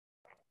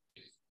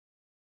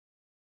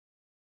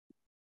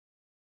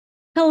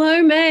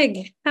Hello,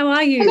 Meg. How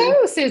are you?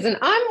 Hello, Susan.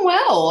 I'm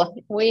well.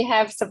 We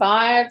have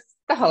survived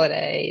the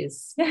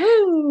holidays.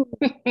 Yahoo!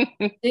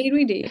 Indeed,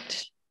 we did.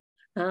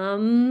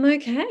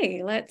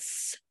 Okay,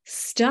 let's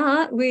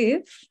start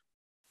with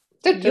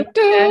Do, do, your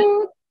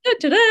do.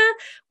 da-da-da.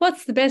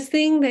 What's the best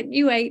thing that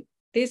you ate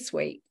this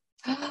week?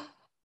 I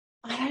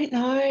don't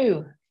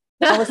know.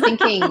 I was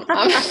thinking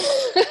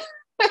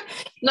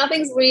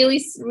nothing's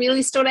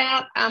really stood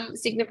out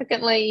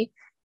significantly.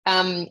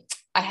 Um,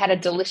 I had a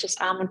delicious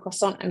almond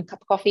croissant and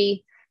cup of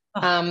coffee.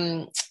 Oh,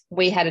 Um,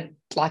 we had a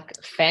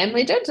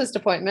family dentist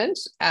appointment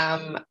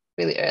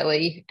really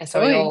early, and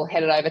so we boy. all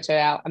headed over to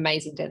our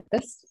amazing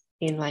dentist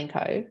in Lane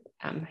Cove,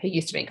 who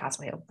used to be in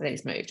Castle Hill, but then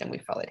he's moved, and we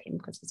followed him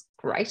because he's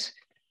great.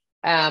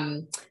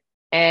 Um,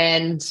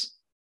 and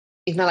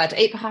he's not allowed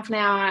to eat for half an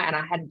hour, and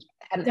I hadn't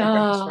had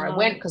breakfast before I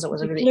went because it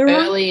was really Laura?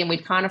 early, and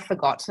we'd kind of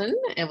forgotten.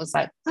 It was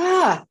like,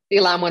 the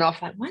alarm went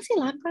off. Like, why is the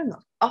alarm going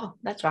off? Oh,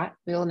 that's right.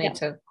 We all Yeah. need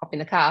to hop in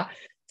the car.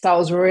 So I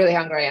was really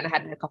hungry, and I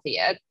hadn't had coffee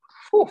yet.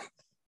 Whew.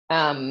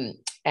 Um,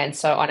 and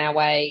so on our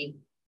way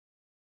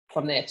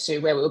from there to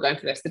where we were going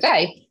for the rest of the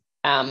day,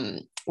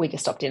 we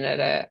just stopped in at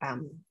a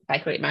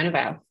bakery at Mona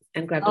Vale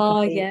and grabbed a Oh,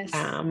 coffee. yes.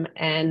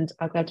 And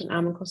I grabbed an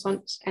almond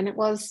croissant, and it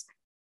was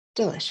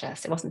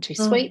delicious. It wasn't too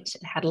Oh, sweet.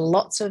 It had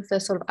lots of the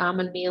sort of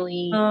almond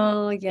mealy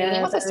oh filling.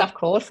 yeah. What's that stuff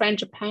called?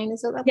 Frangipane,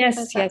 is it that? Yes,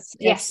 yes, yes.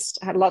 Yes,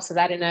 it had lots of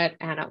that in it,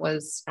 and it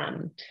was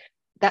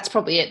that's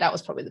probably it. That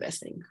was probably the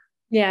best thing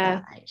Yeah,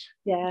 that I ate.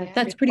 yeah. Yeah.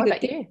 That's pretty What good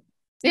about thing. you?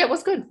 Yeah, it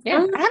was good. Yeah,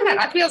 Um, I haven't had.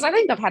 I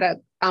think I've had a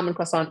almond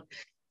croissant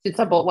since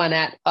I bought one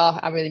at. Oh,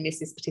 I really miss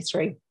this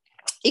patisserie.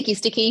 Icky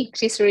Sticky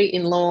Patisserie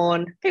in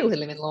Lawn. People who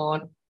live in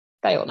Lawn,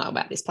 they all know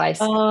about this place.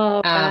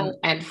 oh, wow.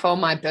 And for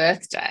my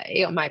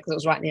birthday, because it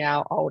was right near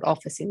our old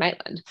office in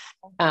Maitland,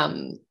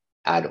 um,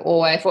 I'd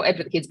always, for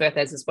every the kids'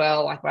 birthdays as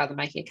well, like rather than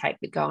making a cake,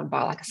 we'd go and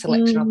buy like a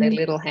selection of their Mm,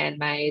 little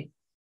handmade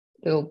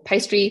little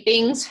pastry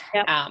things.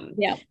 yep, Um,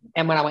 yep.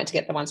 and when I went to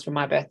get the ones for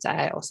my birthday,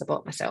 I also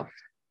bought myself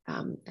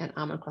an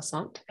almond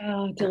croissant.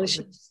 Oh, And it was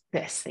the delicious.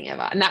 best thing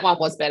ever. And that one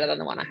was better than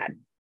the one I had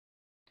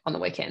on the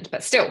weekend,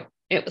 but still,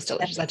 it was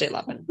delicious. I do Yes.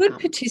 love it. Good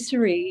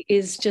patisserie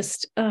is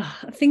just a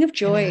thing of I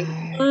joy.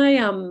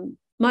 know.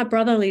 My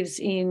brother lives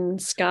in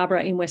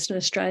Scarborough in Western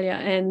Australia,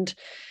 and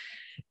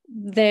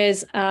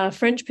there's a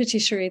French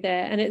patisserie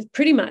there, and it's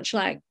pretty much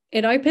like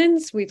it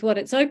opens with what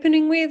it's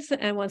opening with,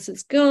 and once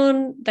it's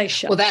gone, they Well,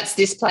 shut. that's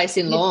this place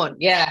in Yeah, Lawn.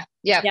 Yeah.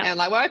 Yeah. yeah, And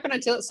like we're open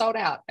until it's sold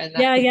out. And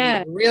that yeah, could be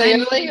yeah. really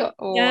And early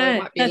or there yeah,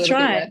 might be a that's little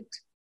bit right.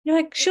 left. You're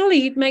like, surely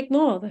you'd make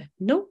more.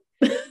 No,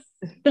 No,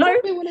 no,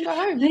 we want to go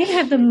home. they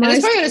have the And there's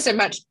most. probably only so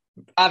much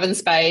oven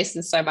space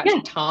and so much Yeah,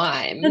 and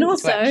time to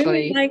also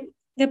actually. like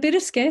a bit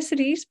of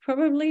scarcity is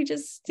probably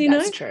just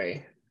That's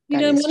true. you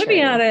That don't is want to be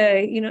able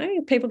true.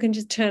 to, people can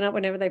just turn up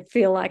whenever they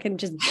feel like and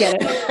just get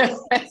it.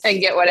 And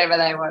get whatever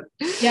they want.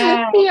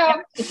 Yeah, yeah. Yeah.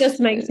 It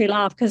just makes me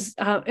laugh because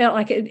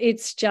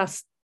it's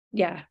just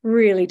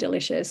really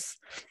delicious,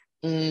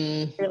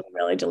 Mm. really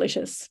really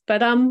delicious.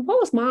 But what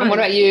was And what mine?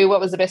 about you?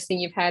 What was the best thing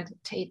you've had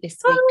to eat this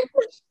week?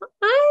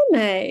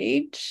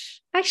 I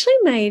actually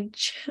made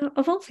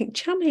of all things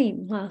chow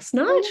mein last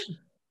night,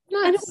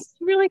 Oh, and it was nice.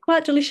 really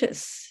quite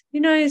delicious.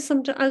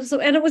 Sometimes,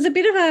 and it was a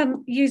bit of a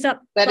use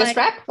up Lettuce like.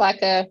 wrap,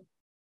 like a.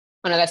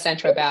 Oh no, that's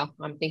Sancho Bao.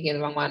 I'm thinking of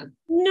the wrong one.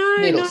 No,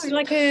 Noodles.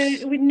 like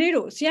with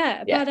noodles,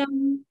 yeah. Yeah. But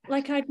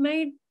like I'd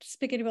made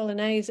spaghetti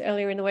bolognese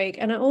earlier in the week,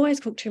 and I always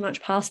cook too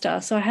much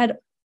pasta, so I had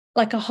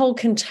like a whole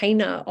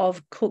container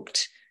of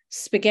cooked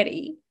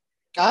spaghetti,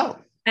 Oh,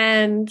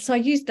 and so I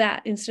used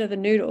that instead of the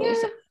noodles.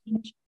 yeah.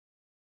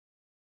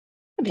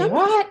 I've That'd done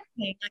be right.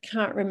 something I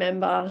can't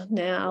remember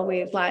now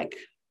with like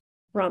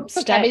rump Put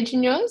steak. cabbage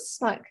in yours,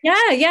 like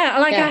Yeah, yeah.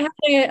 Like yeah.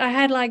 I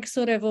had like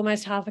sort of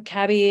almost half a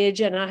cabbage,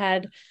 and I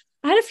had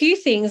a few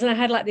things, and I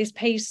had like this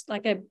piece,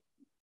 like a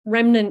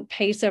remnant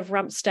piece of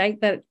rump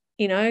steak that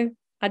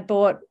I'd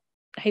bought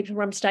heaps of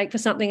rump steak for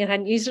something and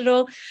hadn't used it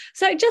all.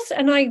 So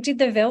and I did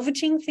the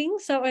velveting thing.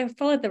 So I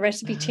followed the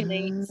recipe to Mm,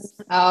 needs.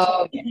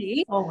 oh yeah,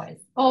 And always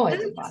it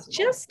was advisable.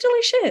 just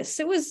delicious.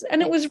 It was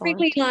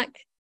really Excellent.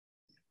 like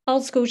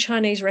old school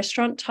Chinese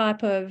restaurant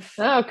type of,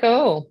 Oh,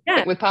 cool. yeah.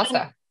 But with And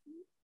pasta.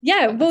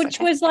 yeah, Oh, that's which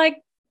okay. was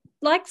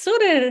like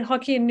sort of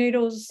Hokkien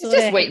noodles It's sort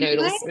just of wheat anyway.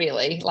 noodles,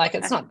 really. Like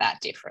it's Yeah, not that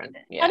different.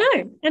 I Yeah.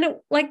 know. And it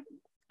like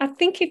I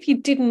think if you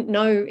didn't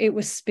know it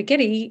was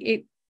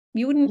spaghetti,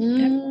 you wouldn't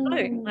have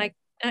known. Mm, Like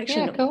actually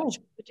yeah, not much cool.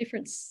 the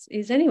difference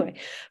is anyway.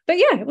 But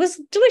yeah, it was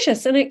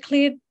delicious and it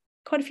cleared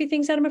quite a few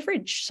things out of my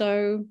fridge.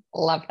 So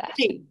Love that.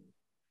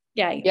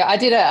 yay. Yeah, I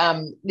did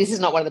a this is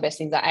not one of the best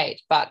things I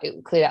ate, but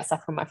it cleared out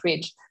stuff from my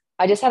fridge.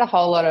 I just had a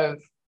whole lot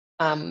of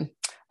I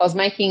was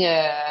making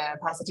a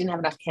pasta, didn't have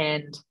enough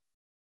canned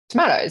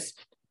tomatoes.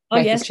 Oh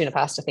Make this yes. tuna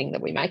pasta thing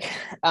that we make.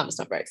 It's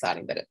not very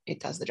exciting, but it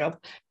does the job.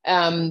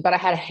 But I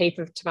had a heap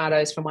of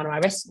tomatoes from one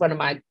of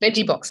my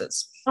veggie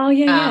boxes. Oh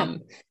yeah, yeah.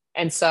 Um,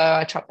 and so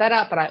I chopped that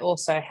up, but I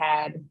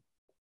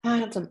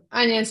had some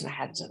onions and I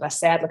had a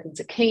sad looking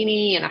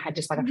zucchini and I had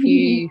just like a Mm.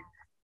 few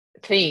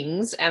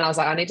things and I was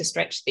like, I need to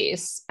stretch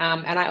this.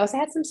 And I also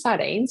had some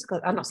sardines,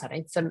 because I'm not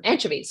sardines, some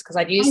anchovies, because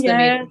I'd Oh used them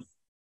yeah. in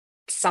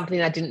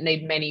something I didn't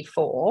need many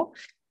for.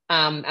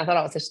 I thought,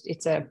 oh,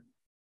 it's a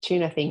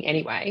tuna thing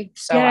anyway.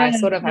 So I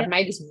sort of have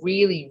made this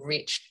really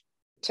rich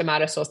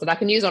tomato sauce that I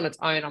can use on its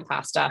own on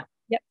pasta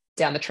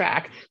down the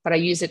track, but I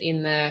use it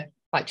in the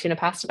like tuna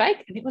pasta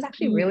bake, and it was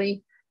actually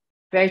really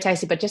very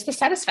tasty. But just the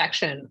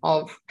satisfaction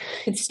of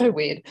it's so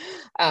weird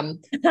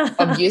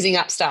of using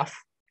up stuff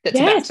that's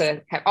about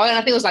to have. Oh, and I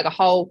think it was like a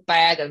whole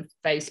bag of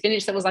baby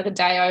spinach that was like a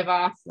day over.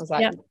 I was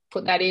like,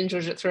 put that in,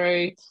 zhuzh it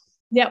through.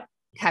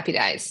 Happy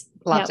days.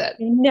 Loved it.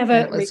 Never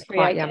it was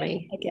quite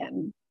yummy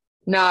again.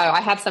 No, I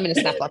have some in a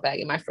Snap-Lock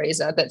bag in my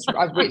freezer that's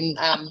I've written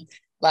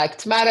like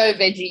tomato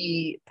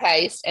veggie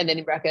paste, and then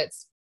in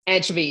brackets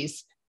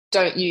anchovies.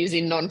 Don't use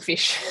in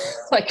non-fish.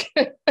 Like,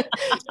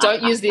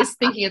 don't use this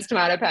thinking it's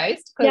tomato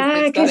paste.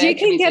 Because you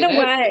can get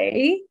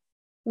away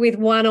with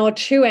 1 or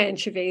 2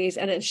 anchovies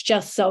and it's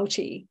just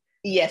salty.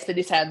 Yes, but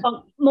this had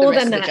more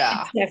than that.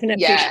 It's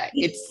definitely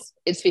fishy.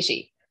 It's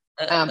fishy,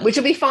 which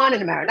will be fine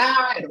in a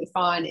marinara. It'll be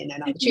fine in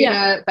another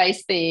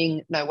tuna-based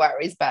thing. No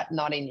worries, but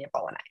not in your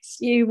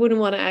bolognese. You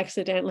wouldn't want to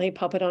accidentally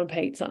pop it on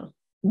pizza.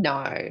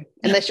 No,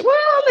 unless you're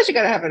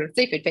going to have a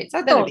seafood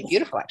pizza. That'd be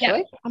beautiful,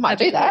 actually. I might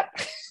do that.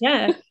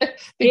 Yeah.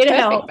 Be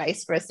perfect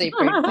base for a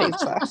seafood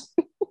pizza.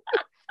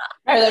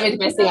 That'll be the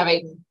best thing I've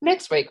eaten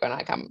next week when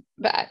I come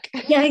back.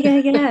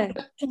 Yeah.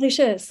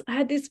 Delicious. I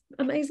had this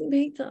amazing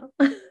pizza.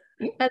 And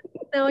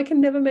now I can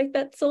never make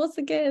that sauce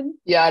again.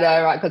 Yeah, I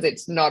know, right? Because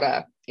it's not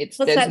What's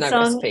there's that no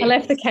song? recipe. I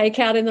left the cake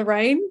out in the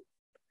rain.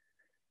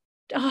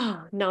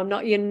 Oh, no,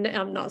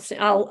 I'm not.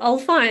 I'll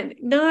find.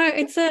 No,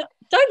 it's a.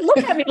 Don't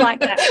look at me like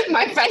that.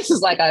 My face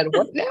is like,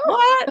 what now?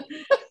 What?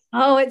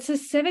 Oh, it's a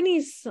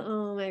 70s.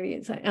 Oh, maybe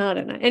it's I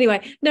don't know. Anyway,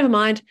 never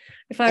mind.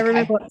 If I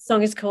remember what the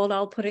song is called,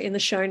 I'll put it in the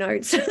show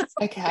notes.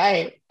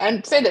 Okay.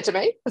 And send it to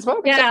me as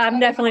well. Yeah, I'm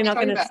definitely not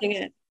going to sing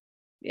it.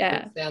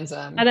 Yeah. It sounds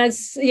and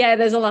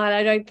there's a line.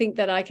 I don't think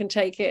that I can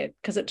take it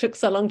because it took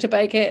so long to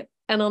bake it,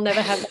 and I'll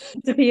never have that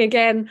recipe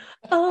again.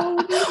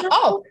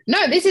 Oh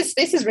no, this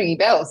is ringing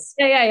bells.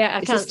 Yeah.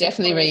 This is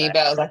definitely ringing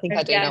bells. I think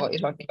I do know what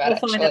you're talking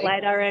about. We'll find it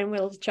later and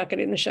we'll chuck it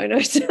in the show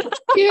notes.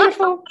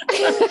 Beautiful.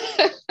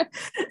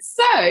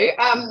 So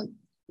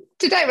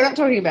today we're not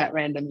talking about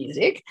random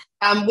music.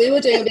 We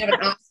were doing a bit of an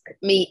Ask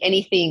Me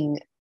Anything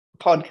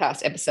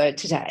podcast episode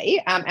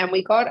today, and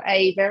we got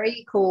a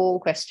very cool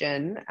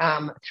question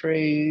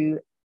through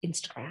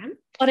Instagram.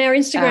 On our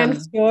Instagram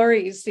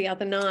stories the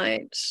other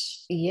night.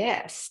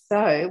 Yes.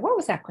 So what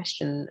was our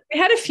question? We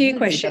had a few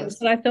questions,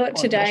 but I thought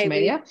today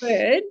we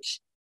could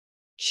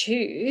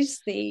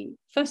choose the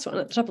first one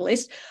at the top of the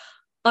list.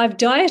 I've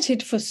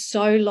dieted for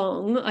so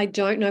long, I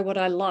don't know what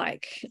I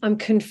like. I'm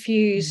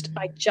confused.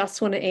 I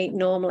just want to eat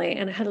normally.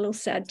 And I had a little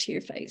sad tear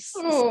face.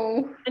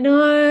 Oh, I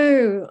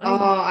know.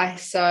 I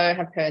so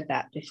have heard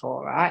that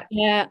before, right?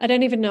 Yeah, I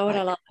don't even know what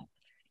I like.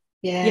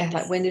 Yeah,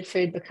 like when did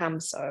food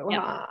become so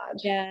hard?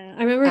 Yeah,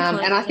 I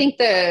remember. And I think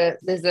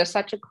there's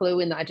such a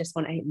clue in that I just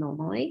want to eat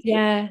normally.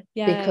 Yeah.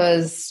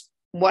 Because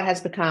what has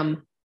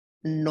become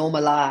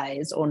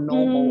normalized or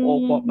normal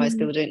or what most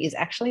people are doing is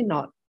actually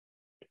not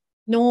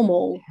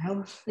normal.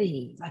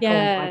 Healthy. Like,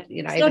 it's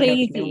even not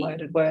easy. A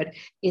loaded word.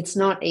 It's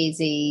not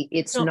easy.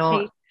 It's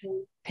not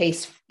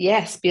peace.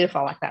 Yes, beautiful.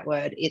 I like that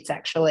word. It's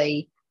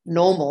actually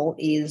normal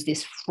is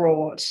this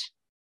fraught,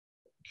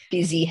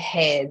 busy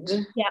head.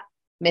 Yeah.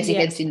 Messy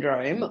head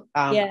syndrome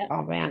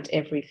around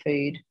every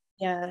food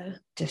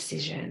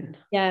decision.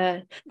 Yeah.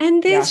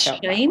 And there's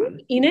shame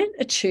in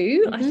it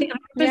too. I think I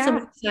remember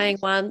someone saying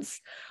once,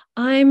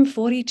 I'm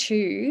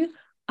 42.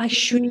 I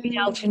should be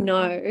able to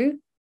know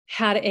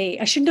how to eat.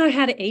 I should know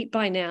how to eat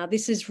by now.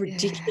 This is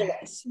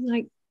ridiculous. I'm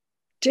like,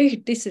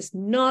 dude, this is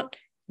not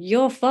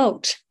your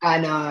fault. I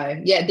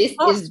know. Yeah, this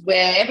is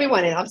where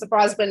everyone is. I'm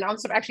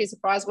actually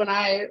surprised when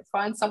I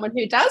find someone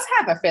who does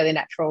have a fairly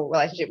natural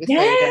relationship with food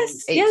and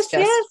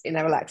eats in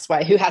a relaxed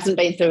way, who hasn't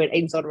been through an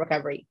eating disorder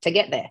recovery to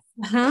get there.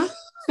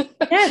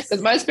 Yes.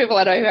 Because most people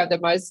I know who have the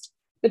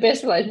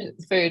best relationship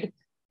with food,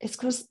 it's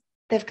because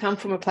they've come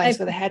from a place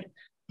where they had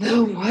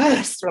the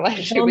worst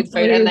relationship with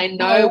food and they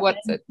know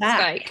what's at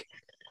stake.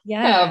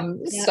 Yeah.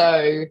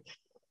 So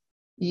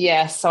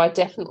I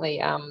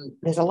definitely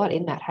there's a lot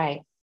in that,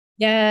 hey.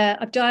 Yeah,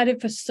 I've dieted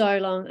for so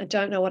long. I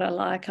don't know what I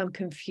like. I'm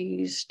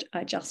confused.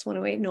 I just want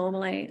to eat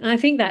normally. And I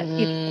think that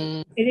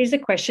it is a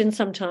question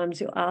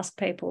sometimes you'll ask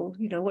people,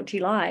 what do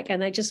you like?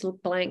 And they just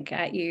look blank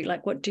at you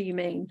like, what do you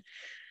mean?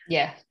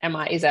 Yeah.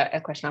 Is that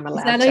a question I'm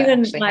allowed to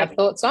actually have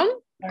thoughts on?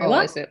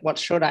 Or is it what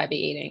should I be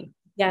eating?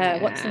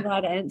 Yeah, what's the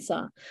right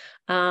answer?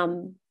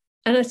 And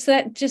it's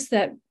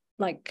that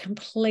like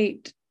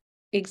complete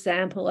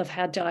example of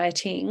how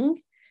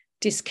dieting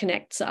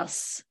disconnects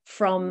us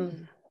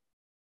from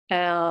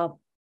our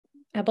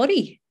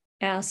body,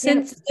 our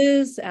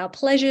senses, our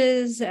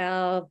pleasures,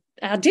 our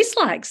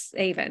dislikes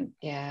even.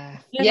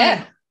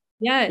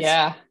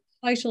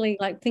 Totally,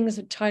 like things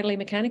are totally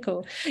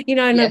mechanical,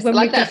 and when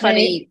like that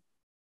funny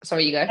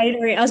sorry, you go.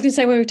 Catering, I was going to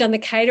say, when we've done the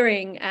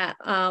catering at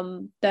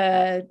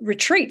the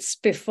retreats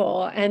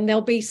before, and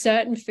there'll be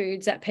certain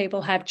foods that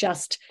people have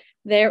just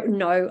I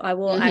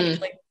will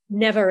actually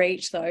never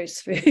eat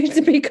those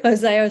foods because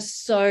they are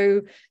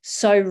so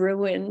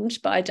ruined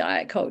by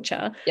diet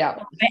culture.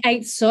 Yeah. I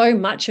ate so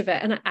much of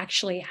it and I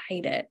actually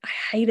hate it. I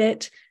hate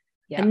it.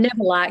 Yeah. I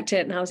never liked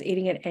it and I was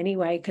eating it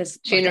anyway because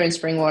tuna and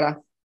spring water.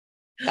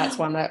 That's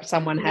one that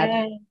someone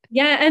had.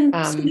 Yeah, and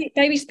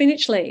baby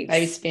spinach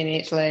leaves.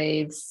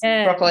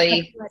 Yeah.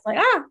 Broccoli. Like,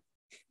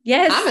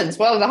 yes. Almonds.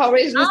 Well, the whole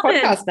reason this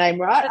podcast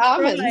name, right? That's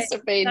almonds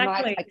have been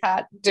like, I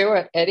can't do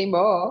it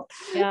anymore.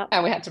 Yeah.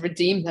 And we had to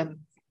redeem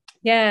them.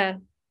 Yeah.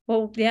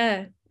 Well,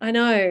 yeah, I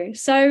know.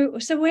 So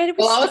where do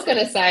we I was going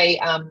to say,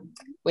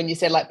 when you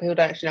said like people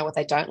don't actually know what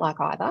they don't like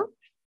either,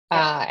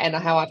 and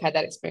how I've had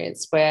that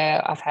experience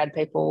where I've had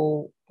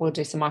people will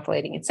do some mindful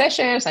eating in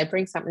sessions. They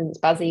bring something that's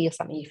buzzy or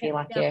something you feel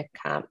like you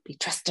can't be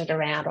trusted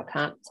around or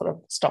can't sort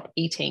of stop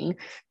eating,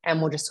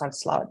 and we'll just sort of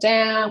slow it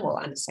down. We'll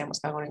understand what's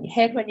going on in your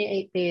head when you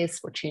eat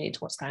this. We'll tune into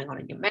what's going on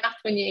in your mouth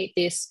when you eat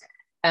this,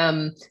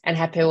 and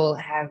have people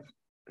have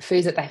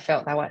foods that they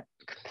felt they were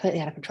completely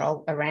out of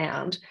control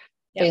around,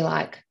 be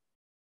like,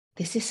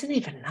 this isn't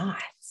even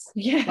nice.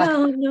 Yeah,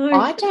 like, no.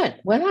 I don't,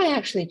 when I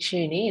actually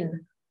tune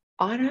in,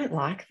 I don't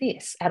like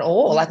this at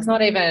all. Like, it's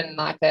not even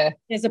like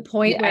there's a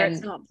point where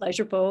it's not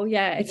pleasurable.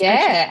 Yeah. It's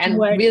and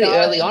really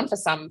early on for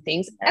some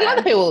things. And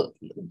other people,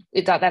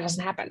 that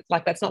doesn't happen.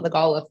 Like, that's not the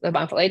goal of the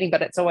mindful eating,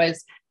 but it's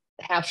always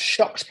how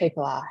shocked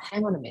people are.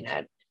 Hang on a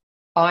minute.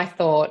 I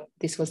thought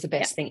this was the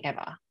best thing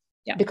ever.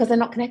 Yeah. Because they're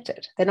not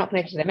connected. They're not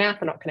connected to their mouth.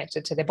 They're not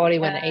connected to their body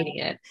when they're eating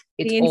it.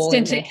 It's the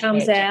instant it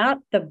comes out,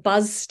 the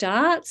buzz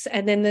starts,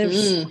 and then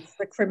the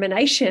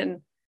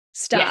recrimination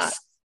starts.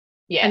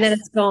 Yes. And then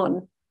it's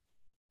gone.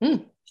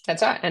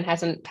 That's right. And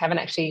haven't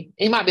actually,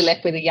 you might be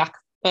left with a yuck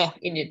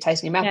in your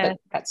taste in your mouth, but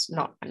that's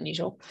not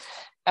unusual.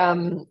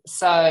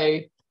 So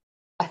I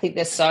think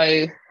it's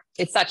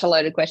such a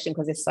loaded question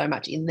because there's so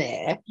much in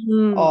there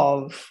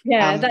of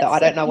that I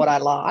don't know what I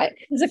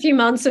like. There's a few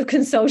months of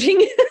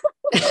consulting.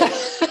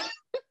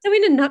 So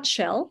in a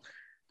nutshell,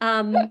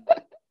 I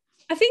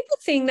think the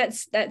thing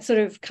that sort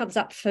of comes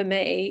up for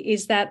me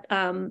is that,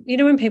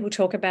 when people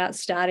talk about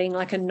starting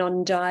like a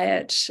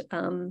non-diet,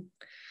 for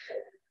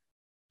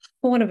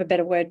want of a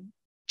better word,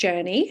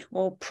 journey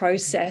or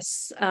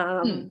process,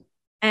 and,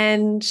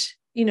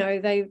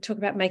 they talk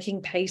about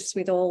making peace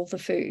with all the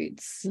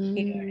foods,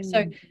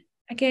 so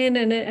again,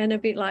 and a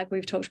bit like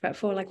we've talked about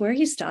before, like, where are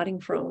you starting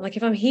from? Like,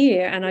 if I'm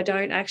here and I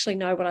don't actually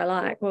know what I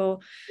like,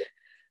 well,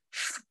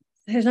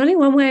 there's only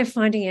one way of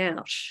finding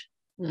out.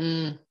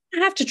 I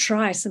have to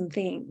try some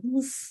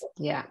things.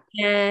 Yeah.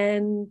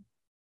 And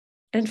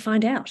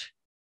find out.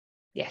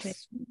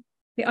 Yes.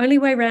 The only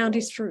way round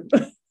is through.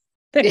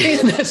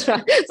 That's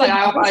right. It's like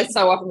I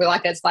so often be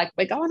like, it's like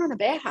we're going on a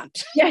bear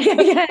hunt. Yeah.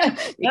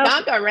 You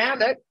can't go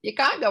around it. You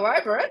can't go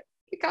over it.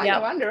 You can't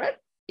go under it.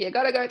 You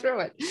got to go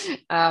through it.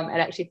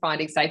 And actually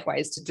finding safe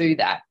ways to do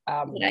that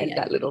with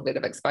that little bit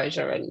of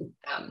exposure.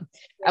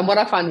 And what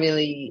I find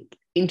really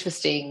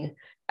interesting,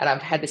 and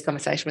I've had this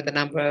conversation with a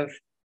number of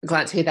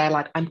clients who they're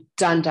like, I'm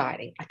done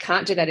dieting. I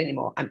can't do that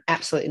anymore. I'm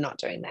absolutely not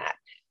doing that.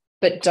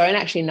 But don't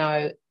actually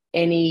know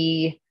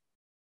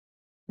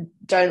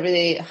don't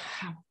really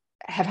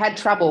have had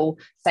trouble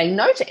saying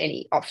no to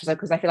any options,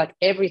 because they feel like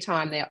every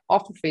time they're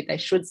offered food, they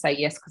should say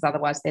yes, because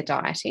otherwise they're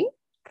dieting.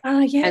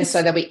 Yes. And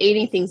so they'll be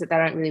eating things that they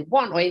don't really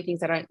want, or eating things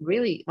they don't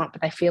really want,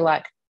 but they feel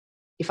like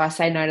if I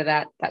say no to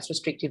that, that's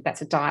restrictive,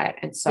 that's a diet.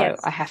 And so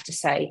I have to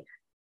say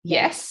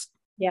yes.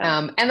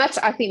 Yeah. And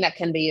I think that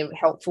can be a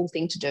helpful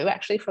thing to do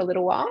actually for a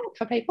little while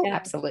for people. Yeah.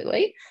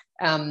 Absolutely.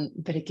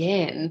 But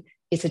again,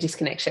 it's a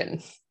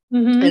disconnection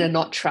and a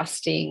not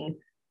trusting,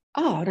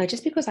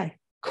 just because I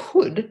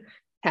could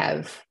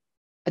have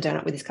a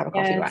donut with this cup of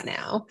coffee right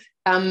now,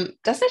 doesn't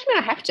actually mean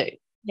I have to.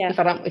 Yeah.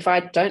 If I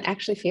don't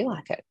actually feel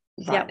like it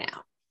right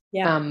now.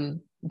 Yeah.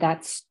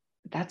 That's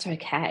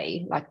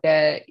okay. Like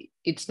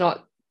it's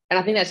not, and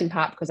I think that's in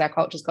part because our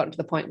culture's gotten to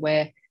the point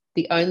where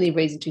the only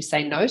reason to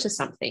say no to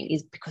something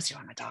is because you're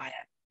on a diet.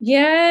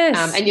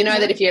 Yes. And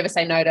that if you ever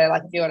say no to,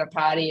 like, if you're at a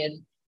party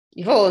and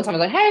you fall and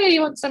someone's like, hey, you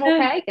want some more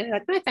cake? And you're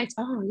like, no, thanks.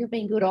 Oh, you're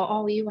being good.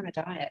 Oh, you want a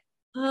diet.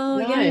 Oh,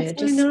 no, yes.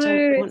 Just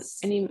don't want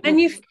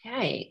any more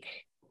cake.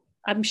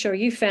 I'm sure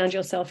you found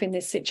yourself in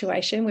this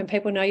situation when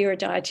people know you're a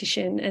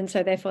dietitian, and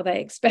so therefore they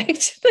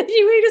expect that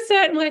you eat a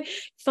certain way.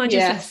 Find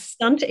yourself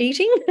stunt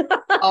eating.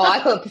 I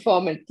call it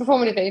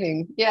performative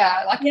eating.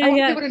 Yeah, like I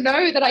want people to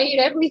know that I eat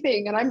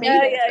everything and I mean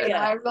it.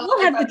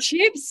 I'll have the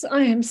chips.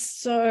 I am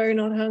so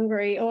not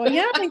hungry. Or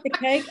I'll eat the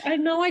cake. I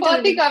know I don't. Well,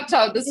 I think I've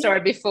told the story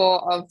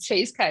before of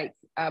cheesecake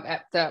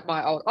at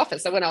my old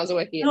office. So when I was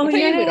working at the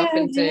team, we'd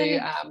often do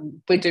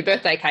we'd do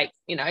birthday cake,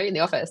 in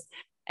the office,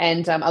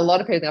 and a lot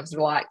of people in the office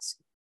liked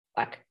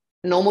like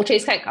normal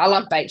cheesecake. I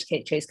love baked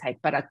cheesecake,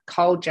 but a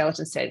cold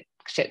gelatin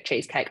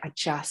cheesecake, I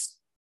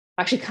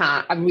actually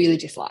can't. I really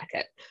dislike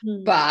it.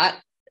 But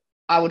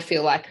I would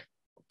feel like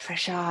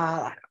pressure,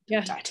 like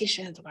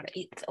dietitians, I've got to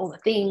eat all the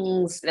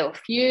things. There were a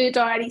few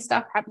diety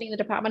stuff happening in the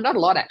department, not a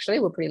lot actually.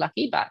 We're pretty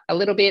lucky, but a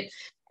little bit.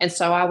 And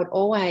so I would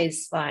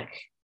always like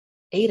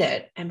eat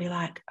it and be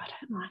like, I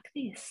don't like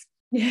this.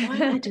 Why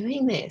am I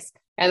doing this?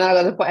 And then I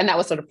got to the point, and that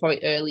was sort of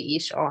probably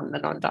early-ish on the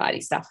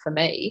non-diety stuff for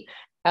me.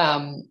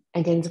 And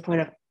getting to the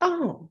point of,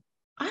 oh,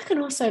 I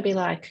can also be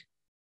like,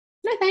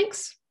 no,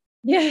 thanks.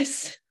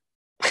 Yes.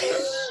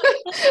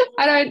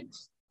 I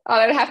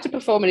don't have to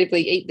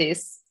performatively eat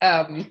this.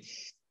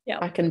 Yeah.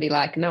 I can be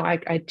like, no,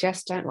 I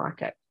just don't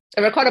like it.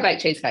 A ricotta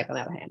baked cheesecake, on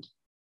the other hand.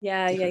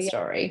 Yeah.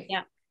 Story.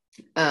 Yeah.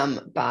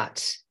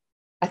 But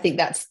I think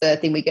that's the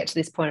thing, we get to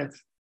this point of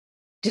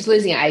just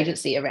losing our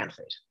agency around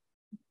food.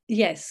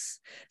 Yes.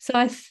 So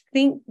I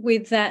think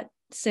with that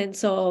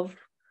sense of,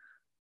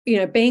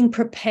 being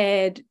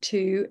prepared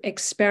to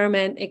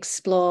experiment,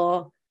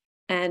 explore,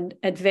 and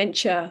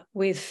adventure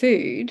with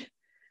food,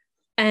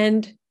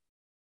 and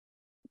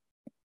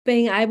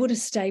being able to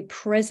stay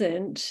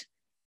present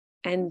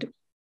and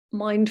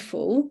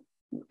mindful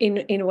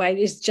in a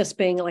way is just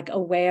being like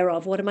aware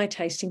of, what am I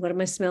tasting, what am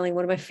I smelling,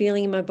 what am I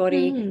feeling in my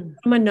body,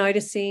 what am I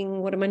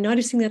noticing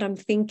that I'm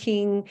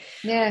thinking,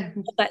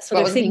 that sort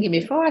I of wasn't thing. thinking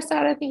before I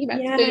started thinking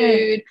about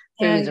food,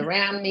 who's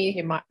around me,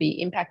 who might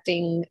be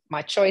impacting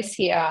my choice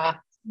here.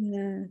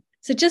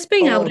 So just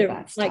being all able to,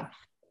 that like,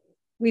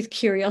 with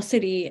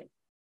curiosity,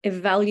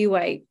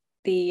 evaluate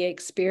the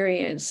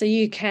experience so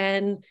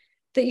that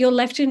you're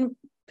left in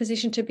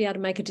position to be able to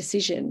make a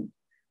decision.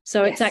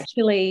 So it's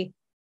actually,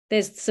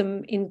 there's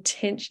some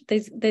intention,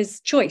 there's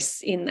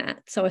choice in that.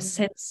 So a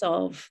sense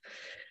of,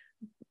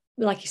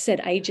 like you said,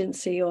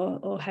 agency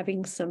or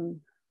having some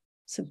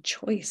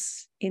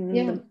choice in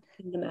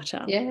the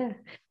matter. Yeah.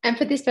 And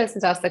for this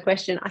person to ask the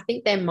question, I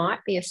think there might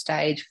be a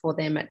stage for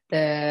them at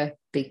the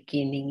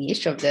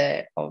beginning-ish of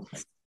the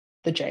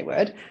J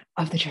word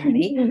of the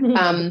journey,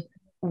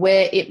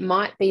 where it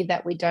might be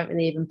that we don't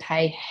really even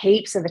pay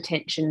heaps of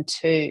attention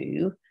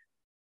to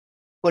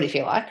what do you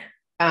feel like,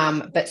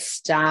 but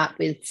start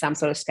with some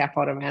sort of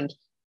scaffold around,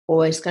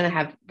 we're just going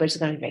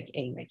to be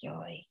eating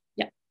regularly.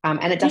 Yeah.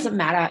 And it doesn't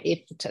matter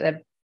if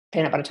the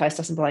peanut butter toast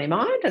doesn't blow your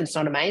mind and it's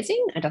not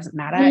amazing. It doesn't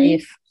matter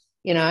if,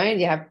 you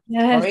have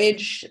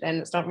porridge and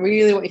it's not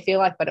really what you feel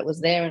like, but it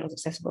was there and it was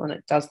accessible and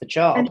it does the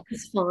job. And it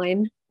was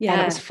fine. Yeah.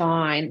 And it was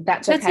fine.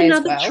 That's okay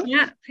another as well.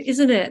 Trap,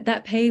 isn't it?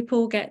 That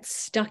people get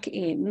stuck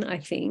in, I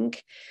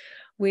think,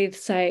 with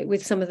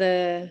some of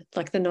the,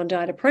 like, the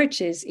non-diet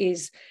approaches,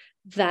 is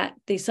that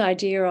this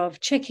idea of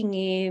checking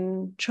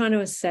in, trying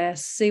to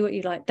assess, see what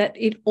you like, that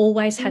it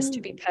always has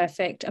to be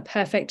perfect, a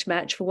perfect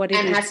match for what it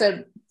and is. Has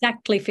to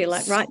exactly feel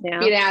like right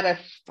now. Spit out a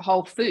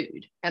whole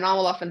food. And I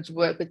will often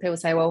work with people,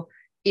 say, well,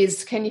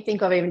 can you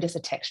think of even just a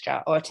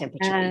texture or a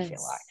temperature that you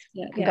feel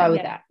like? Go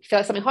with that. Feel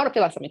like something hot or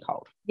feel like something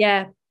cold?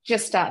 Yeah.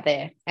 Just start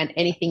there. And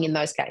anything in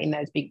those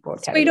big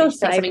broad Sweet categories.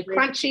 Or feel like something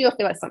crunchy or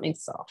feel like something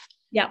soft.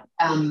 Yeah.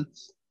 But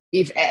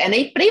even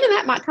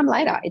that might come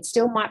later. It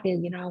still might be,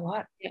 you know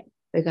what? Yeah.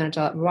 We're going to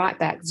dial it right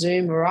back,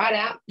 zoom right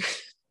out,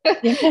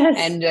 yes.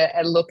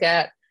 and look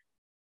at,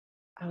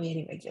 are we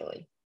eating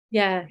regularly?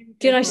 Yeah.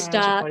 Did I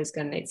start your body's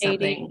going to need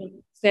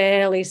something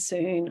fairly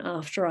soon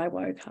after I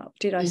woke up?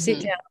 Did I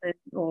sit down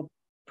or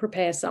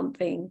prepare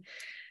something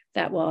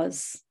that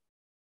was,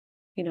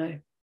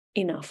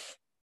 enough?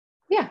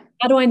 Yeah.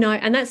 How do I know?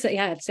 And it's the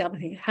other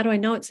thing. How do I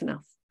know it's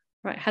enough?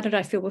 Right. How did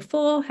I feel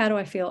before? How do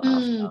I feel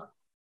after?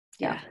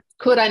 Yeah.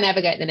 Could I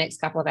navigate the next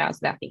couple of hours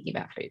without thinking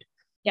about food?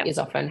 Yep. Is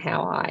often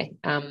how I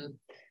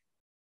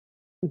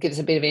gives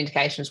a bit of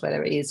indication as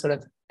whether it is sort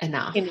of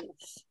enough.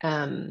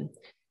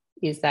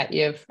 Is that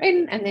you've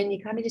and then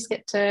you kind of just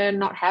get to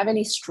not have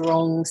any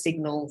strong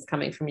signals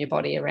coming from your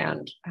body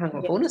around hunger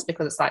or fullness,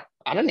 because it's like,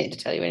 I don't need to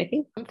tell you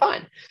anything, I'm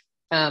fine.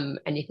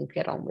 And you can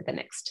get on with the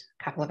next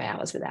couple of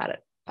hours without it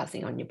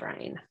buzzing on your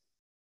brain.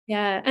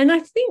 Yeah. And I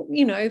think,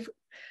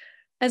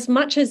 as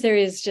much as there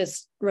is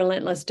just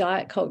relentless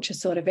diet culture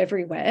sort of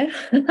everywhere,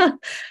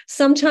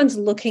 sometimes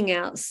looking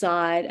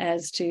outside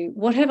as to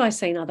what have I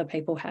seen other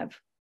people have?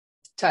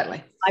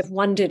 Totally. I've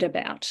wondered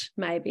about,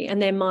 maybe. And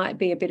there might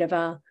be a bit of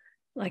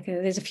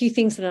there's a few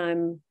things that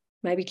I'm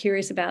maybe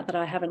curious about that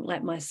I haven't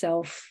let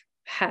myself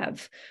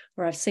have,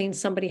 or I've seen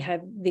somebody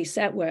have this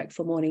at work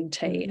for morning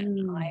tea,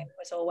 and I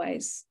was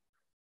always,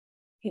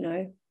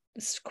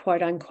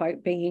 quote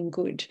unquote being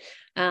good.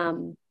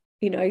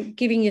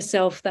 Giving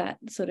yourself that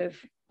sort of,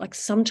 like,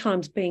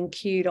 sometimes being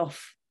cued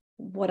off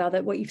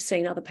what you've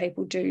seen other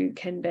people do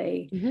can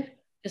be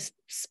just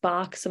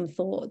spark some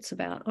thoughts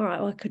about, all right,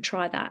 well, I could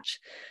try that.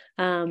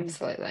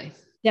 Absolutely.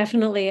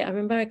 Definitely. I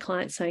remember a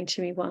client saying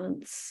to me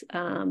once,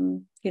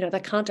 they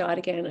can't diet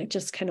again. I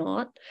just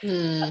cannot.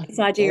 This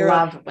idea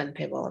love when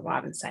people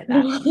arrive and say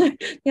that.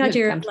 The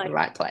idea come of, to like, the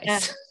right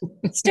place.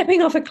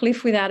 stepping off a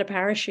cliff without a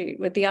parachute.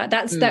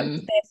 That's their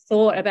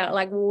thought about,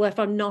 like, well, if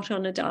I'm not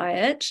on a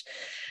diet,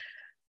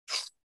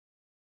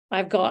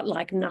 I've got,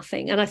 like,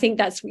 nothing. And I think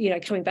that's,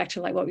 coming back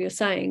to, like, what we were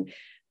saying,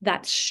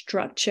 that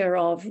structure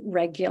of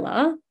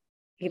regular,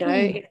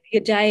 if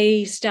your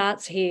day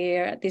starts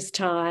here at this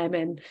time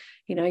and,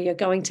 you're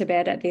going to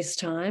bed at this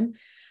time,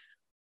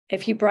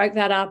 if you broke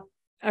that up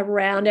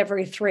around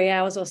every 3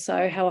 hours or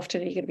so, how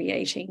often are you going to be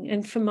eating?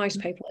 And for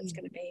most people, it's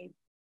going to be,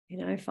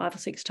 5 or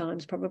 6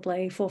 times,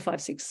 probably 4,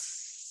 5,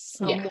 6,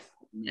 somewhere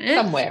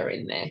somewhere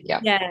in there. Yeah.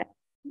 Yeah.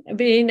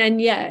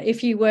 And yeah,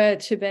 if you were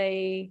to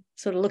be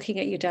sort of looking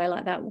at your day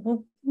like that,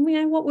 well,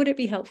 what would it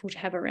be helpful to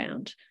have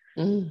around?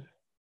 And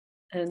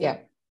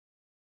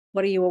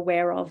what are you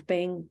aware of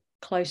being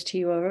close to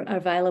you or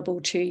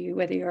available to you,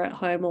 whether you're at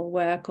home or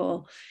work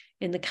or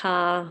in the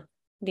car,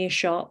 near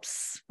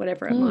shops,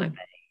 whatever it might be.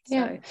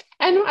 Yeah.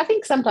 And I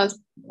think sometimes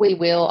I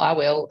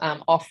will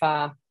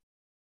offer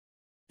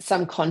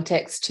some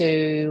context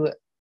to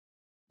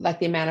like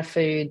the amount of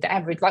food, the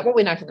average, like what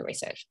we know from the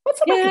research.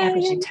 What's the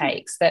average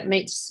intakes that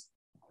meets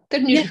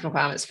good nutritional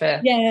requirements for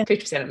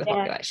 50% of the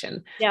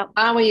population? Yeah.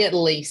 Are we at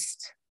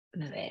least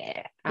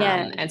there?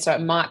 And so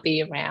it might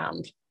be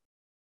around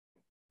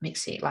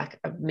mixing, like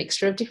a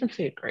mixture of different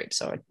food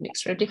groups or a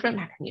mixture of different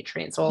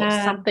macronutrients or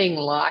something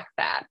like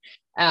that.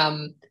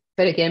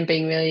 But again,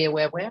 being really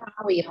aware, where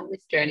are we on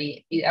this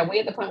journey? Are we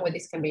at the point where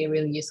this can be a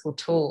really useful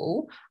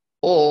tool,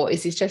 or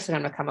is this just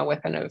going to become a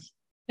weapon of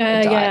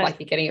diet? Like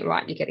you're getting it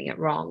right, you're getting it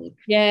wrong.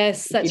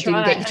 Yes, that's if you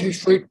didn't get your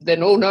fruit,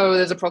 then oh no,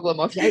 there's a problem.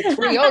 If you ate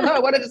 3, oh no,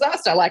 what a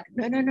disaster. Like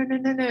no.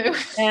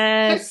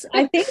 Yes,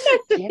 I think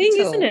that's the thing,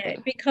 isn't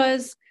it?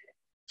 Because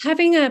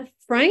having a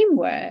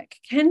framework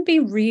can be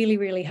really,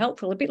 really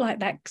helpful, a bit like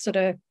that sort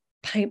of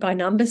paint by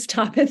numbers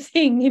type of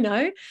thing,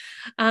 bit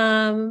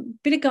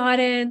of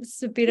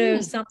guidance, a bit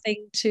of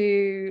something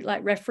to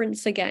like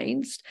reference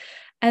against,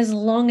 as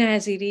long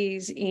as it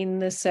is in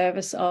the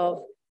service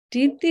of,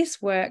 did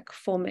this work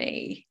for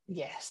me?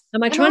 Yes.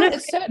 Am I trying to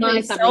fit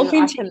myself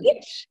into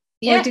it?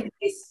 Yeah. Or did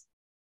this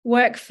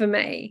work for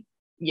me?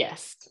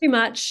 Yes. Too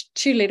much,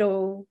 too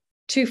little,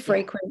 too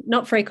frequent,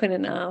 not frequent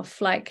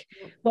enough. Like,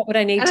 what would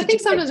I need to do? And I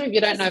think sometimes if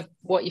you don't know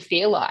what you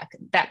feel like,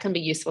 that can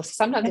be useful. So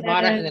sometimes if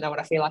I don't really know what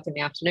I feel like in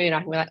the afternoon,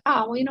 I can be like,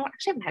 oh, well, you know what? I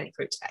actually haven't had any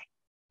fruit today.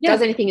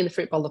 Does anything in the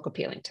fruit bowl look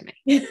appealing to me?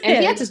 And if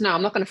the answer is no,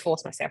 I'm not going to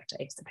force myself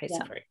to eat a piece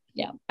of fruit.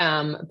 Yeah.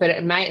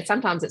 But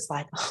sometimes it's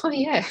like, oh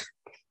yeah,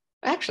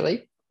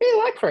 actually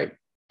really like fruit.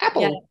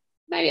 Apple.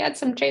 Maybe add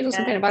some cheese or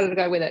some peanut butter to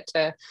go with it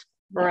to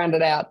round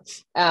it out.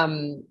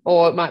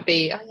 Or it might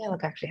be, oh yeah,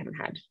 look, I actually haven't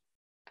had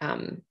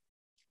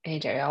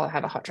AJ, I'll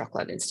have a hot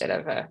chocolate instead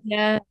of a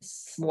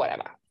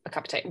whatever, a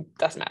cup of tea.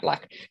 Doesn't matter.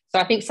 Like, so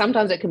I think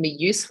sometimes it can be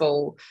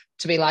useful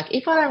to be like,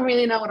 if I don't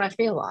really know what I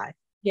feel like,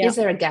 is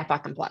there a gap I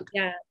can plug?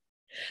 Yeah.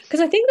 Because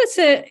I think that's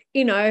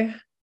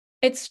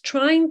it's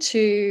trying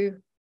to,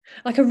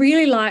 like, I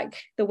really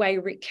like the way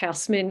Rick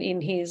Kausman in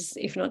his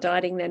If Not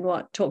Dieting Then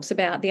What talks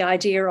about the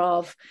idea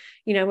of,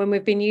 when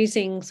we've been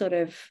using sort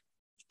of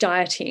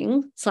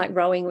dieting, it's like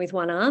rowing with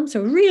one arm, so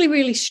really,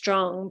 really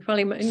strong.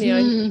 Probably,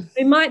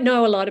 we might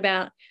know a lot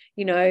about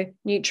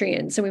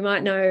nutrients, and we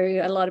might know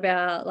a lot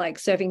about like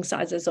serving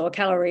sizes or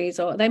calories,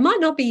 or they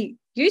might not be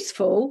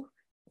useful.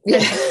 Yeah,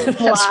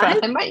 that's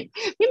right.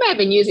 We may have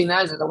been using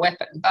those as a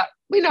weapon, but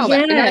we know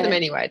we know them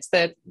anyway. It's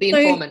the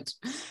informant.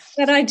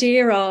 That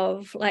idea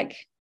of like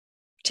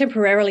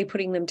temporarily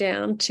putting them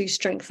down to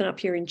strengthen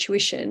up your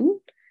intuition,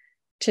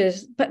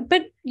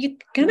 but you're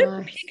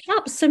gonna pick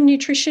up some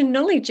nutrition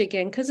knowledge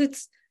again, because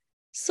it's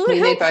so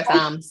helpful. You need both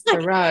arms to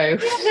row. Yeah,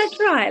 that's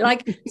right.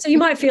 Like, so you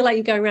might feel like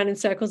you're going around in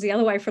circles the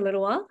other way for a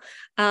little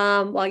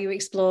while you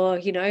explore,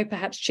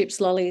 perhaps chips,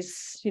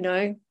 lollies,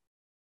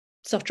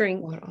 soft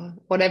drink,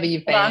 whatever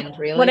you've banned,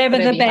 really, whatever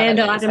the banned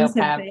items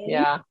have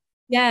been.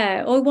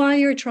 Yeah. Or while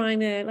you're trying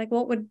to, like,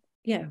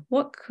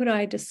 what could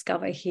I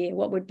discover here?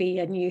 What would be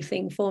a new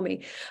thing for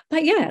me?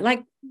 But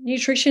like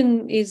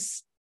nutrition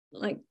is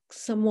like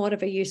somewhat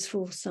of a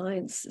useful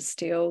science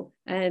still,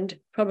 and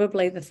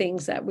probably the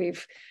things that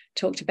we've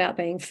talked about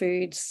being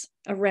foods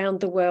around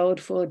the world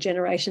for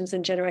generations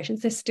and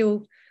generations, they're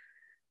still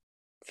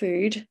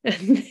food,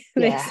 and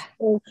they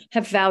still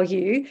have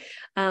value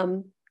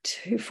from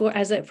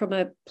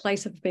a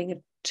place of being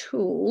a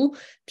tool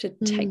to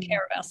take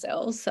care of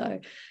ourselves.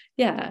 So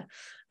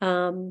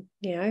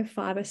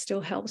fiber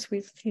still helps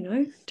with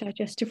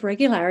digestive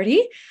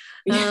regularity.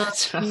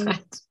 That's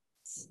right.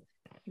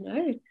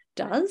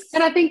 Does.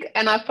 And I think,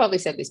 and I've probably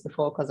said this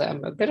before because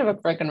I'm a bit of a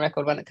broken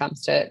record when it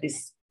comes to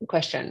this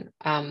question,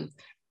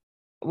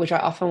 which I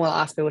often will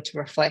ask people to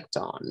reflect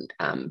on,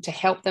 to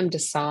help them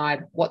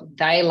decide what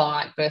they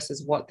like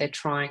versus what they're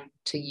trying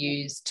to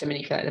use to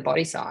manipulate the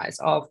body size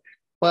of,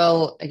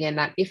 well, again,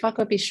 that if I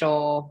could be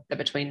sure that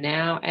between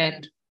now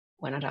and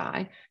when I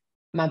die,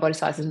 my body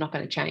size is not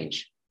going to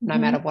change no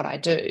matter what I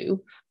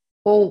do,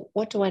 well,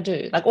 what do I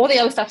do? Like, all the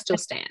other stuff still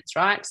stands,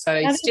 right?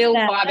 So still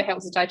fiber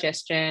helps with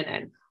digestion,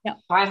 and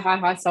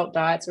high salt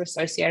diets are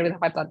associated with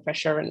high blood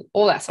pressure and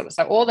all that sort of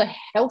stuff. All the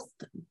health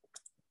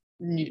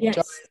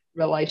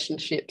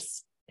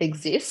relationships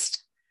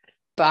exist,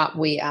 but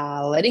we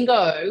are letting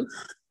go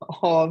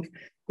of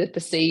the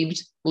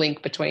perceived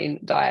link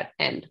between diet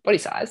and body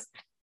size.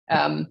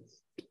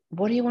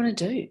 What do you want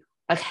to do?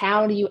 Like,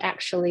 how do you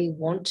actually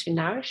want to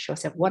nourish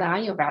yourself? What are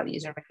your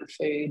values around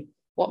food?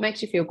 What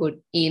makes you feel good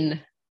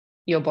in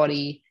your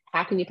body?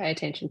 How can you pay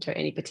attention to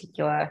any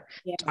particular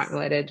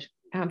diet-related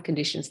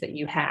conditions that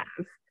you have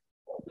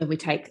when we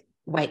take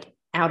weight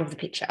out of the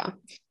picture?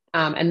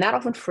 And that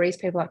often frees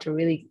people up to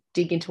really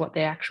dig into what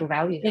their actual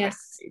values are.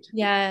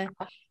 Yeah.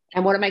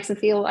 And what it makes them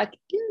feel like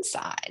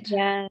inside.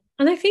 Yeah.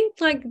 And I think,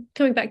 like,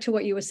 coming back to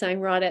what you were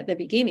saying right at the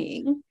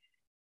beginning,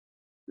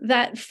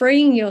 that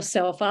freeing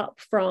yourself up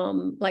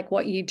from like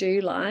what you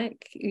do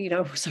like,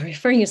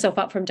 freeing yourself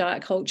up from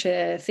diet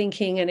culture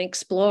thinking and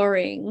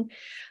exploring,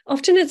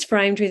 often it's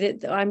framed with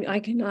it. I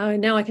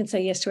can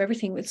say yes to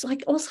everything. It's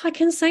like, also I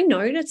can say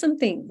no to some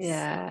things.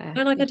 Yeah.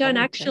 And like, I don't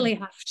actually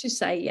have to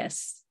say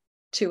yes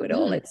to it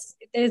all. It's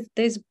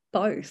there's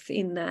both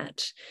in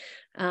that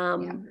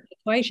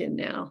equation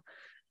now.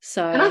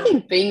 So, and I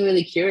think being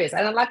really curious,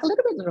 and I like a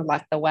little bit of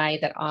like the way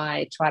that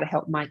I try to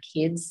help my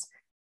kids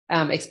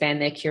expand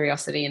their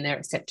curiosity and their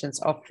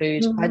acceptance of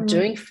food by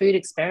doing food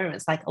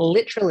experiments. Like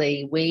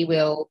literally,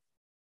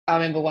 I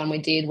remember one we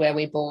did where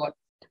we bought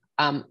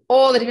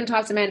all the different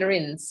types of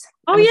mandarins.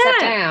 Oh, and we yeah.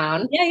 sat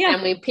down Yeah.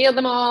 and we peeled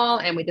them all,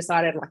 and we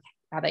decided, like,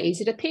 are they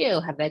easy to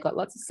peel? Have they got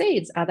lots of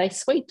seeds? Are they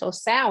sweet or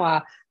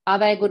sour? Are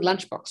they a good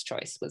lunchbox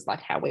choice? Was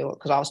like how we were,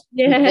 because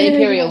the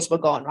Imperials were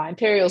gone, right?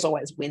 Imperials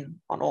always win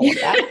on all of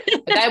that.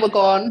 But they were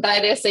gone.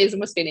 Their season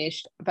was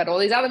finished. But all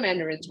these other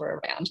mandarins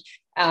were around.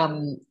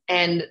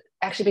 And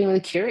actually being really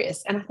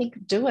curious. And I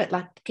think do it.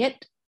 Like,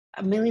 get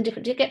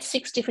get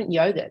 6 different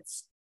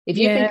yogurts. If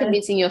you've been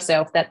convincing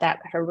yourself that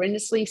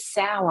horrendously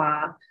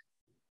sour,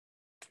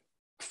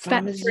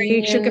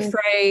 fat-free,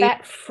 sugar-free,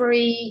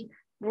 fat-free,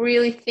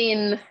 really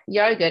thin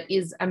yogurt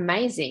is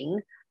amazing.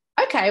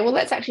 Okay, well,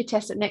 let's actually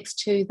test it next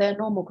to the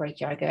normal Greek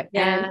yogurt.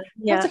 And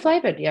that's a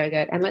flavored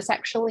yogurt. And let's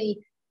actually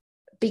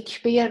be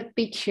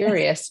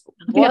curious.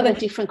 What are the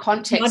different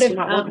contexts you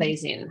might want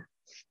these in?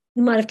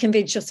 You might have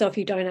convinced yourself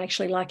you don't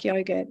actually like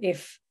yogurt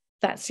if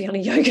that's the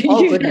only yogurt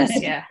goodness,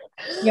 yeah.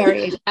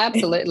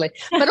 Absolutely.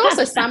 But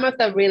also some of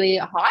the really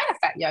higher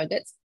fat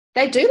yogurts,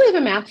 they do leave a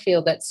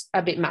mouthfeel that's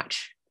a bit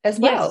much as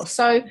well.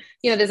 So,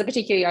 there's a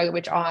particular yogurt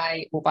which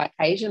I will buy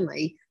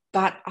occasionally,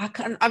 but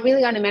I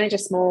really only manage a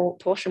small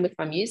portion with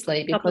my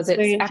muesli because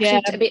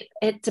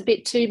it's a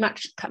bit too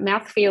much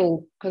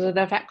mouthfeel because of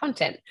the fat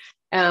content.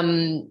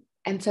 And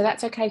so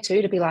that's okay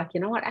too, to be like, you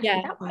know what?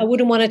 Actually, I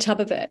wouldn't want a tub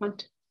of it.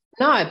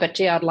 No, but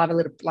gee, I'd love a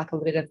little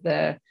bit of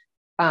the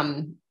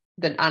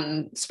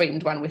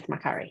unsweetened one with my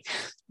curry.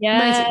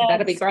 Yeah, amazing.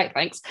 That'd be great.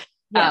 Thanks.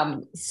 Yeah.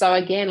 So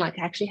again, like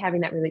actually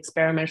having that really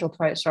experimental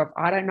approach of,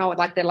 I don't know,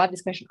 like they love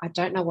this question, I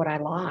don't know what I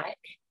like.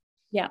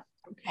 Yeah.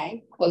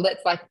 Okay. Well,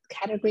 let's like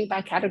category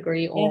by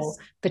category or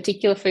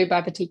particular food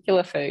by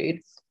particular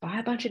food. Buy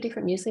a bunch of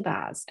different muesli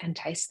bars and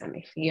taste them.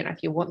 If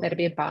you want there to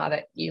be a bar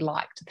that you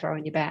like to throw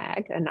in your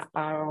bag, a nut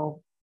bar or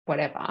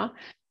whatever.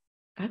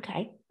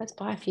 Okay, let's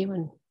buy a few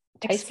and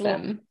taste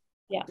them.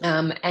 Yeah.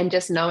 And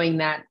just knowing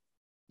that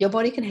your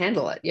body can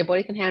handle it. Your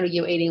body can handle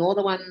you eating all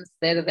the ones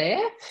that are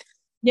there.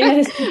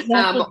 Yes,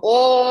 exactly.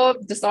 Or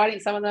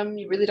deciding some of them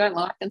you really don't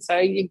like, and so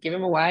you give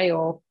them away,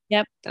 or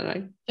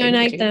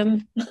donate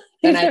them,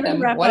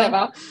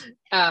 whatever.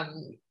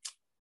 And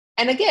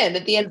again,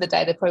 at the end of the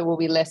day, there probably will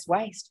be less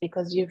waste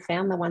because you've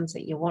found the ones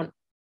that you want,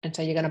 and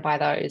so you're going to buy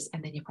those,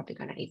 and then you're probably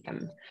going to eat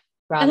them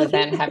rather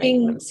than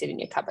having them sit in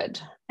your cupboard.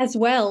 As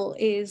well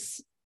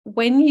is,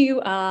 when you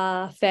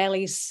are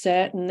fairly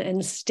certain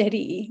and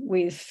steady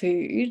with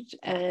food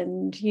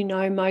and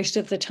most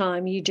of the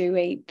time you do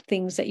eat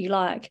things that you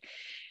like,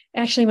 it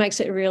actually makes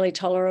it really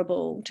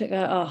tolerable to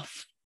go, oh,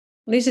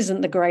 this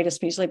isn't the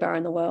greatest muesli bar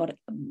in the world,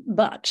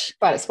 but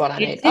it's what I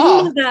need. It's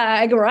in the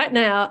bag right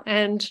now,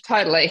 and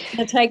totally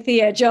to take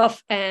the edge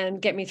off and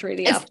get me through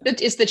the afternoon.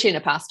 It's the tuna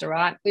pasta,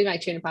 right? We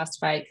make tuna pasta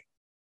bake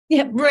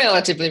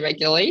relatively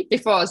regularly.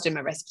 Before I was doing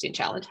my recipe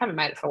challenge, haven't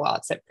made it for a while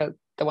except for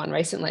the one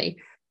recently.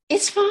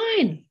 It's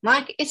fine.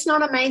 Like, it's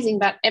not amazing,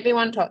 but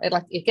everyone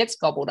it gets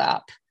gobbled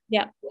up.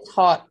 Yeah. It's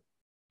hot.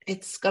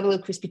 It's got a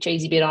little crispy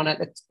cheesy bit on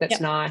it that's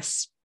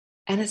nice.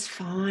 And it's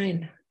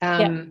fine.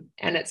 And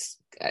it's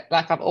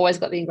like, I've always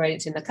got the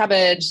ingredients in the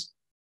cupboard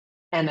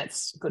and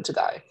it's good to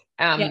go.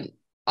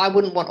 I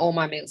wouldn't want all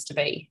my meals to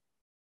be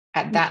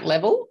at that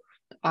level.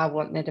 I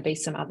want there to be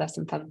some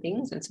fun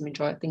things and some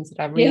enjoyable things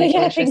that are really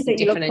delicious and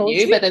different and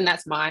new, but then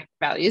that's my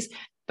values.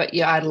 But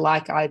I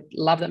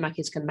love that my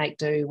kids can make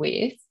do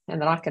with,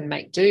 and that I can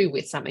make do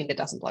with something that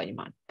doesn't blow your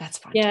mind. That's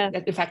fine. Yeah.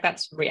 In fact,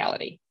 that's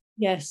reality.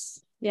 Yes.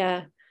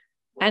 Yeah.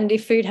 And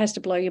if food has to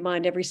blow your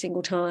mind every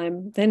single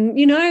time, then,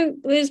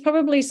 there's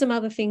probably some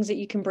other things that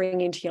you can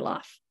bring into your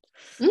life.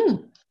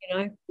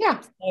 Yeah.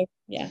 So,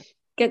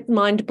 get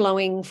mind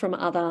blowing from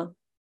other.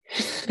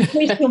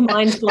 Increase your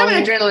mind blowing.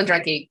 I'm an adrenaline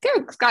junkie.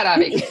 Go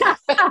skydiving.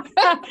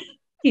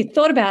 You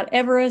thought about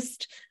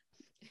Everest?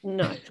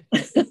 No.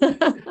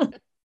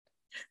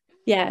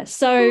 Yeah.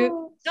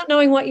 So not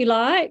knowing what you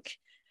like,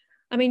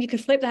 I mean, you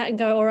could flip that and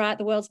go, all right,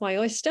 the world's my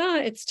oyster.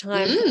 It's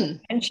time for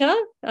adventure.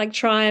 Like,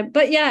 try.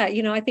 But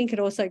I think it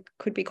also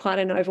could be quite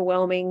an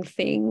overwhelming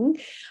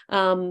thing.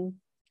 But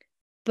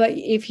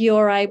if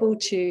you're able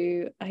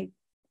to, I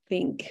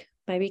think,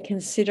 maybe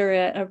consider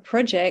a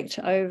project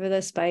over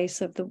the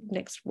space of the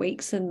next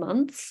weeks and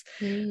months,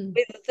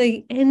 with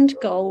the end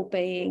goal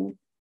being,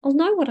 I'll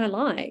know what I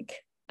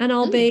like, and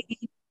I'll be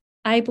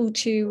able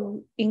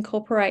to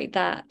incorporate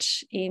that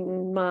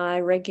into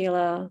my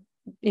regular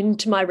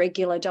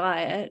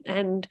diet.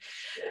 And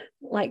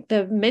like,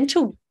 the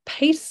mental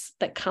peace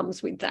that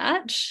comes with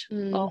that,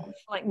 of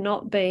like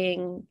not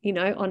being, you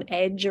know, on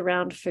edge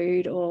around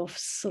food or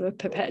sort of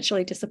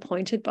perpetually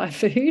disappointed by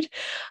food.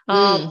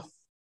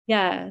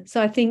 Yeah.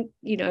 So I think,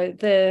 you know,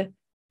 the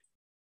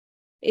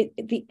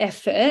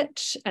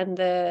effort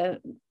and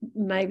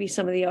maybe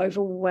some of the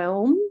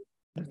overwhelm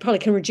probably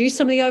can reduce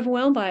some of the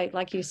overwhelm by,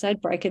 like you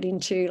said, break it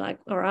into like,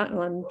 all right,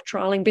 well, I'm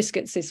trialing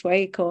biscuits this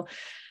week,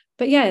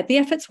 but yeah, the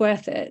effort's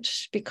worth it,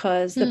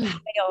 because the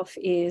payoff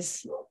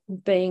is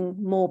being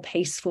more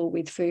peaceful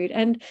with food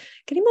and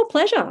getting more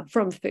pleasure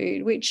from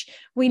food, which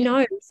we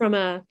know from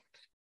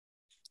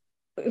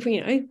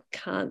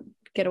can't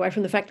get away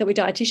from the fact that we're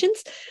dietitians.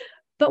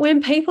 But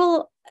when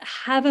people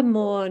have a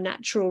more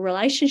natural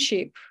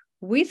relationship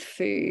with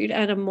food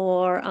and a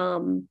more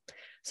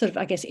sort of,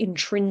 I guess,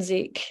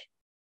 intrinsic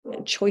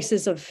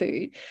choices of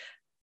food,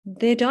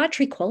 their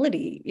dietary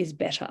quality is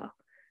better.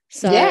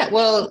 So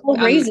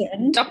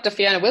Dr.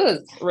 Fiona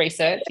Willer's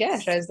research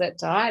shows that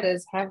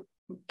dieters have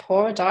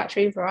poor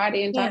dietary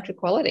variety and dietary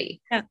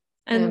quality. Yeah.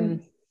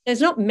 And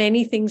there's not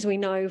many things we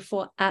know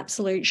for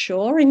absolute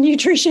sure in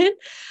nutrition,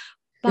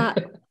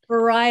 but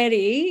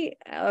variety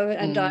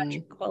and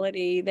dietary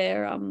quality,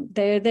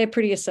 they're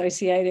pretty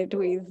associated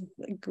with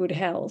good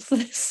health.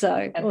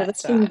 So, or the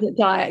things that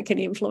diet can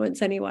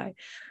influence anyway.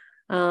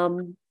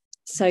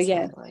 So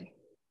exactly.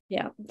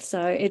 yeah. So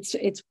it's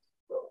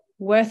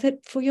worth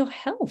it for your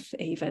health,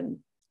 even.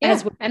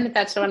 And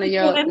that's one of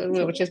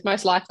your, which is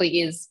most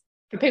likely is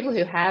for people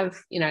who have,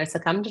 you know,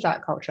 succumbed to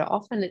diet culture.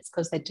 Often it's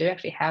because they do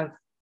actually have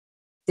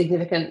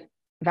significant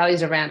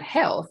values around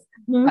health,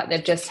 but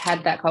they've just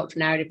had that cultural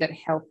narrative that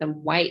health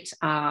and weight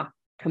are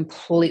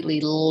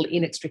completely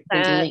inextricably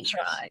linked.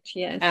 That's right.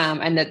 Yes.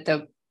 And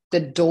that the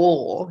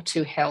door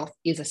to health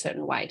is a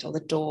certain weight, or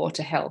the door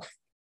to health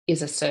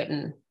is a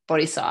certain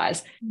body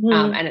size,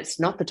 and it's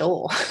not the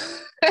door.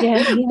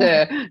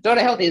 The door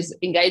to health is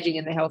engaging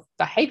in the health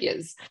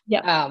behaviors.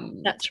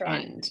 That's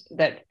right. And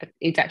that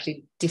it's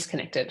actually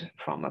disconnected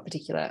from a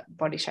particular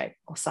body shape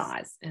or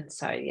size. And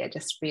so,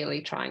 just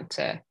really trying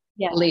to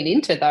lean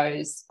into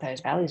those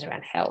values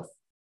around health,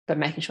 but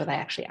making sure they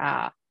actually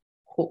are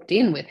hooked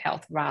in with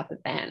health rather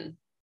than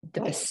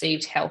the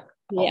perceived health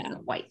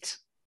of weight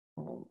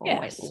or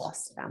weight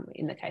loss,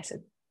 in the case of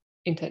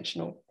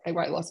intentional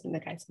weight loss, in the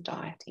case of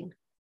dieting.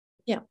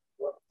 Yeah.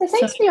 So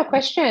thanks for your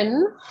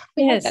question.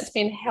 Yes, that's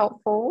been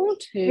helpful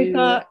to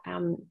the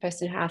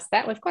person who asked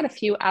that. We've got a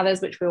few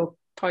others which we'll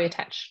probably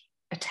attack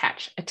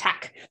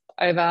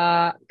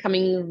over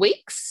coming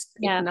weeks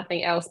if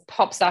nothing else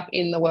pops up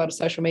in the world of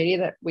social media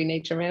that we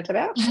need to rant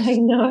about. I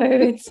know,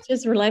 it's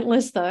just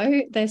relentless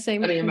though. There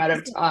seem only a matter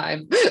of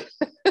time.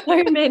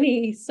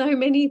 so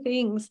many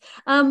things.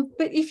 But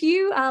if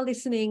you are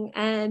listening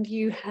and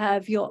you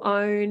have your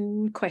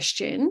own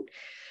question,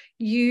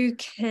 you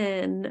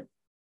can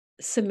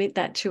submit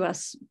that to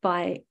us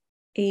by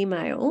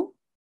email,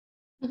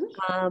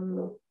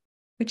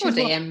 which is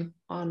DM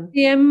on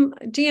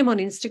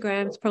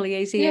Instagram. It's probably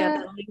easier.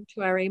 The link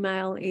to our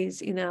email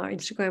is in our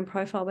Instagram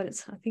profile, but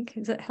is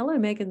it hello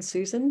Megan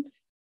Susan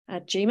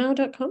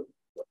 @gmail.com?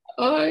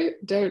 I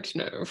don't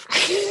know.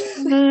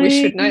 We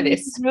should know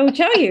this. I'll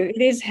tell you,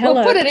 it is hello.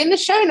 We'll put it in the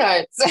show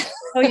notes.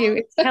 Tell you,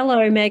 it's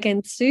hello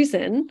Megan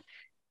Susan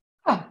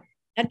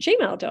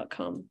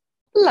 @gmail.com.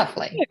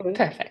 Lovely.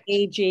 Perfect.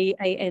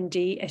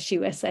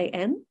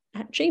 EGANDSUSAN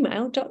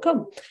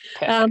 @gmail.com.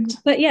 Perfect.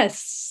 But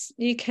yes,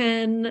 you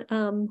can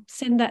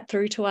send that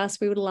through to us.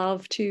 We would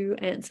love to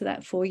answer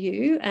that for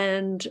you.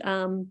 And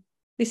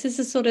this is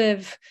the sort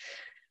of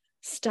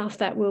stuff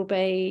that we'll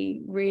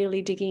be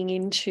really digging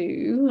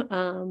into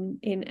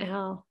in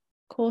our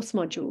course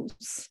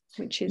modules,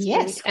 which is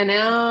really cool.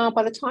 And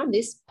by the time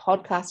this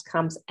podcast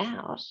comes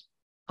out,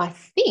 I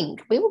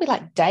think we will be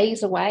like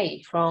days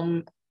away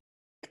from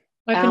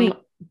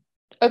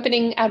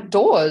opening our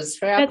doors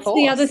for our course. That's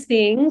the other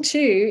thing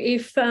too.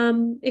 If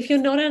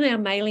you're not on our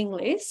mailing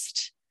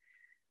list,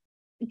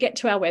 get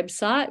to our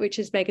website, which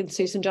is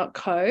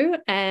megansusan.co,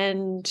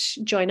 and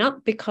join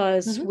up,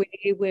 because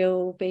we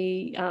will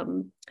be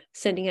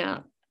sending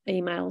out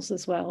emails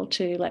as well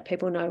to let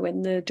people know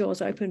when the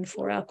doors open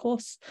for our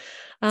course.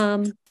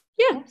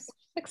 Yes,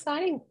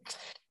 exciting.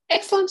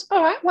 Excellent.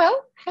 All right.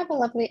 Well, have a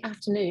lovely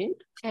afternoon.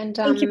 And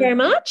thank you very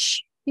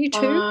much. You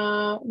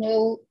too.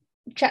 We'll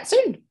chat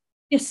soon.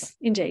 Yes,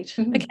 indeed.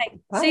 Okay.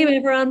 Bye. See you,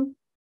 everyone.